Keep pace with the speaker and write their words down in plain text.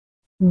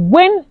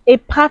when a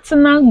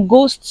partner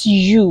ghosts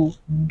you,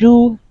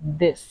 do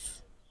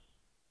this.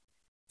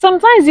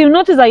 Sometimes you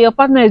notice that your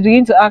partner is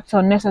beginning to act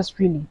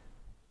unnecessarily.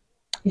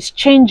 It's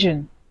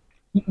changing.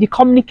 The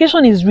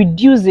communication is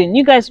reducing.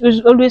 You guys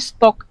always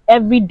talk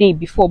every day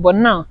before, but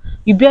now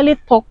you barely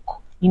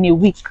talk in a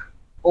week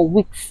or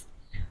weeks.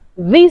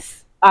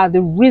 These are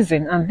the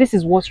reason, and this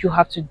is what you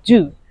have to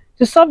do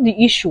to solve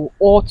the issue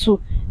or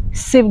to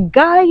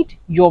safeguard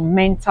your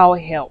mental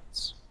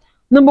health.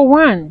 Number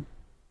one,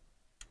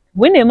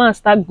 when a man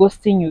starts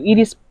ghosting you, it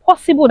is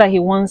possible that he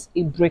wants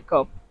a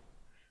breakup.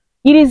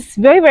 It is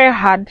very, very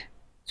hard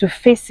to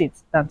face it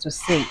than to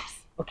say it.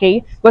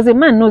 Okay, because a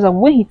man knows that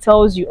when he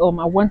tells you,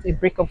 I want a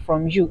breakup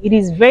from you, it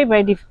is very,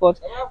 very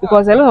difficult,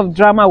 because a lot of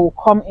drama will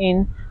come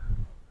in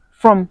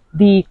from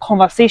the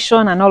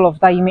conversation and all of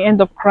that. You may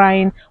end up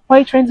crying. Why are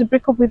you trying to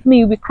break up with me?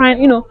 You'll be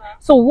crying,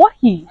 So what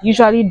he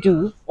usually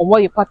do, or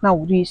what your partner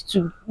will do, is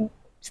to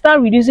start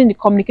reducing the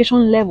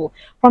communication level.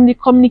 From the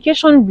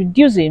communication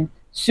reducing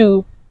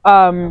to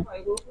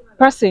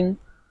person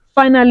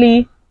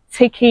finally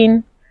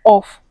taking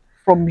off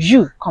from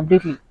you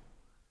completely.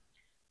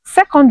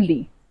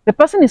 Secondly, the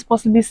person is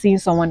possibly seeing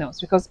someone else,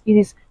 because it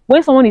is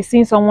when someone is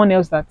seeing someone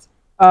else that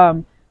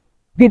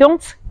they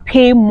don't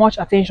pay much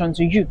attention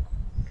to you.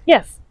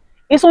 Yes,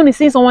 if someone is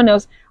seeing someone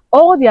else,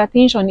 all the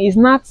attention is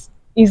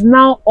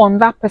now on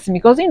that person,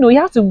 because you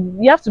have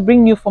to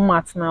bring new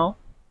formats now.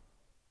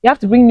 You have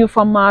to bring new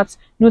formats,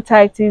 new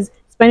titles,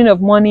 spending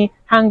of money,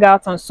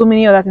 hangouts, and so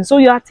many other things. So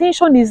your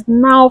attention is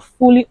now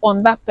fully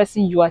on that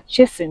person you are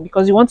chasing,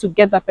 because you want to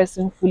get that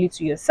person fully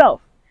to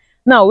yourself.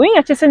 Now, when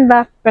you're chasing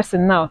that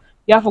person now,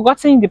 you have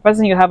forgotten the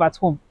person you have at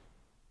home.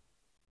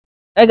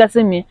 I got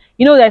me.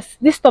 There's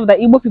this stuff that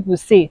Igbo people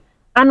say.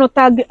 That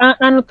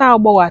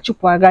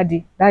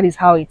is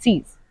how it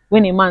is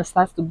when a man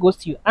starts to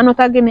ghost you.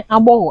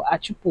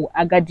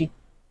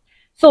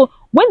 So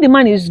when the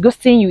man is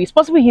ghosting you, it's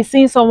possible he's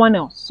seeing someone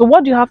else. So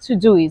what you have to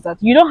do is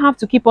that you don't have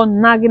to keep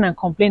on nagging and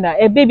complaining that,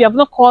 hey baby, I've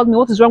not called me,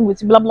 what is wrong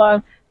with you, blah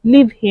blah.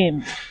 Leave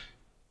him.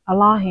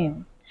 Allow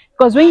him.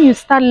 Because when you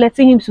start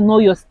letting him to know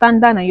your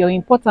standard and your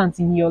importance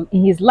in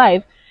his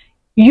life,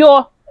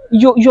 your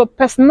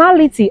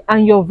personality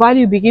and your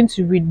value begin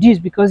to reduce,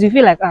 because you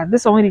feel like,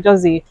 this someone is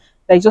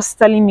just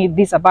telling me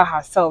this about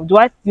herself. Do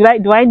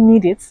I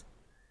need it?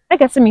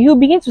 Like I said, he'll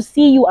begin to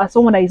see you as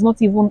someone that is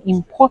not even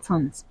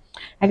important.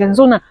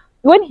 So now,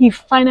 when he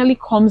finally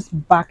comes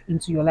back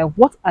into your life,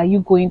 what are you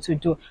going to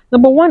do?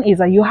 Number one is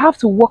that you have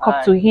to walk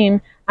up to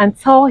him and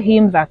tell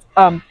him that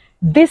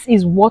this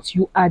is what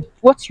you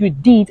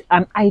did,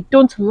 and I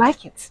don't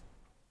like it.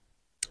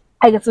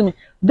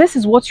 This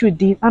is what you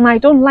did, and I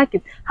don't like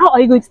it. How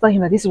are you going to tell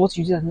him that this is what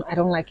you did and I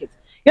don't like it?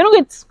 You're not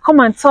going to come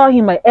and tell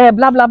him like,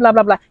 blah blah blah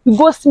blah blah. You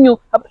ghost me.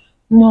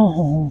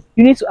 No,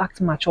 you need to act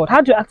matured.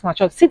 How do you act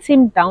matured? Sit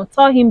him down,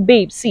 tell him,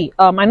 babe, see,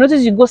 I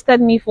noticed you ghosted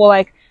me for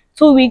like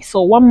 2 weeks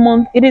or 1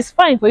 month. It is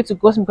fine for you to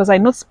ghost me, because I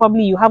noticed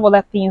probably you have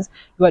other things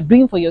you are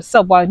doing for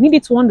yourself. But I need you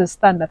to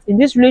understand that in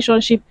this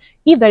relationship,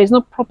 if there is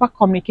no proper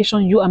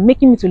communication, you are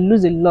making me to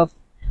lose the love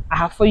I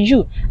have for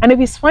you. And if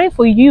it's fine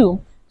for you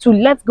to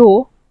let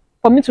go,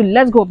 for me to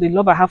let go of the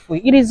love I have for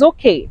you, it is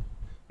okay,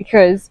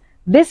 because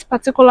this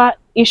particular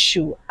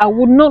issue, I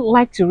would not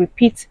like to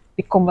repeat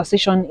the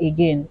conversation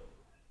again.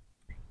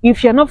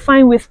 If you're not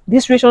fine with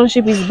this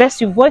relationship, it's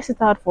best you voice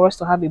it out for us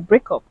to have a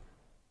breakup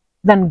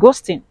than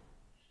ghosting.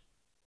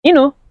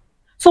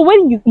 So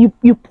when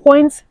you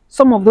point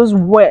some of those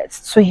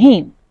words to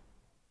him,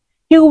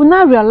 he will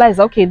now realize,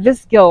 okay,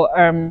 this girl,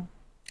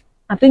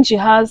 I think she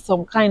has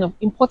some kind of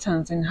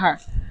importance in her,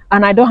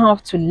 and I don't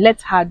have to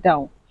let her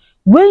down.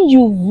 When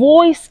you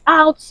voice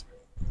out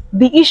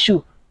the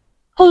issue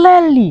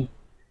clearly,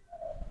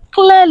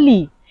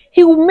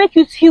 he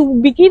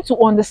will begin to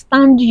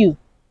understand you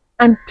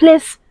and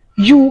place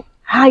you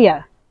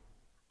higher,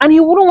 and he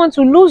wouldn't want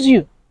to lose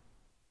you.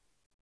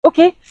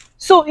 Okay,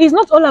 so it's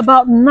not all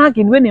about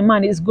nagging when a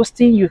man is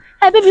ghosting you.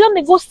 Hey baby,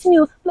 don't ghost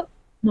me.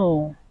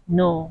 No,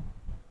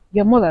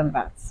 you're more than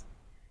that.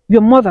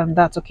 You're more than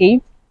that.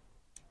 Okay,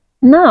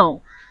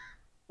 now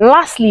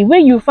lastly,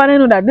 when you finally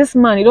know that this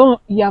man,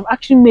 you have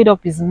actually made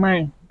up his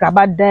mind,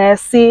 Gabada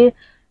say,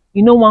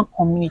 you don't want to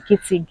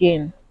communicate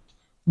again,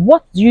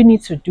 what you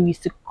need to do is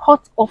to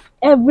cut off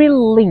every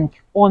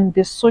link on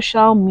the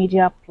social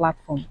media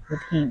platform with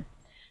him.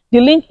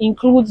 The link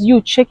includes you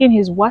checking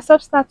his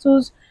WhatsApp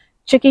status,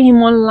 checking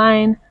him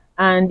online,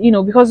 and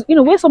because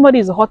when somebody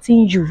is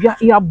hurting you,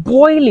 you are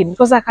boiling,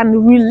 because I can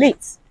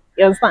relate.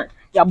 You understand?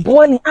 You're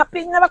boiling up,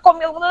 you never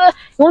come here. You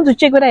want to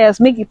check whether he has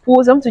made a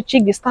post, you want to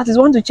check the status,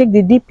 you want to check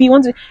the DP, you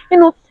want to,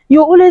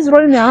 you're always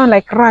running around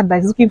like rat that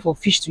is looking for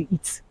fish to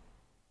eat.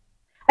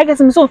 I guess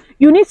so.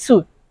 You need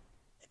to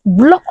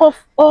block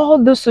off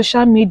all those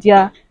social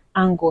media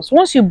angles.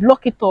 Once you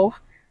block it off,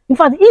 in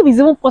fact, if it's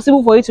even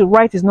possible for you to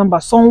write his number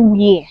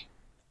somewhere,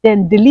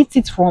 then delete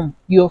it from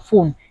your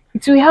phone.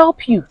 It will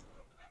help you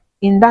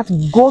in that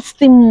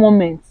ghosting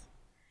moment.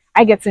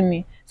 I get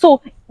me.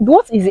 So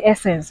what is the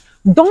essence?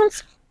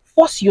 Don't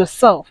force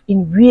yourself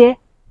in where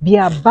they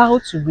are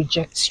about to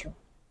reject you.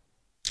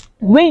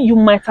 when you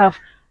might have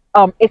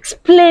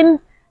explained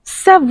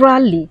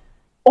severally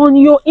on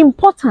your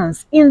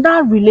importance in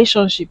that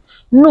relationship.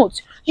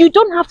 Note, you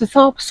don't have to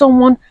tell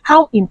someone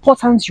how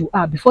important you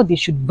are before they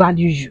should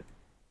value you.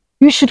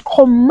 You should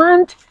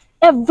command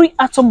every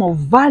atom of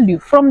value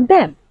from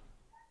them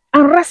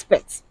and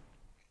respect.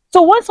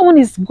 So when someone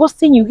is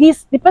ghosting you,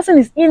 the person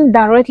is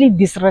indirectly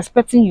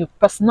disrespecting your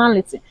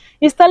personality.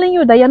 He's telling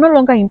you that you're no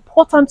longer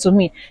important to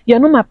me. You're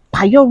not my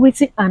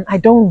priority and I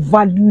don't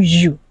value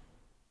you.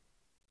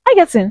 I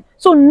get in.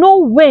 So know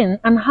when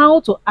and how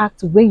to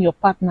act when your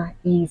partner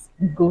is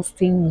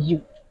ghosting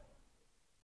you.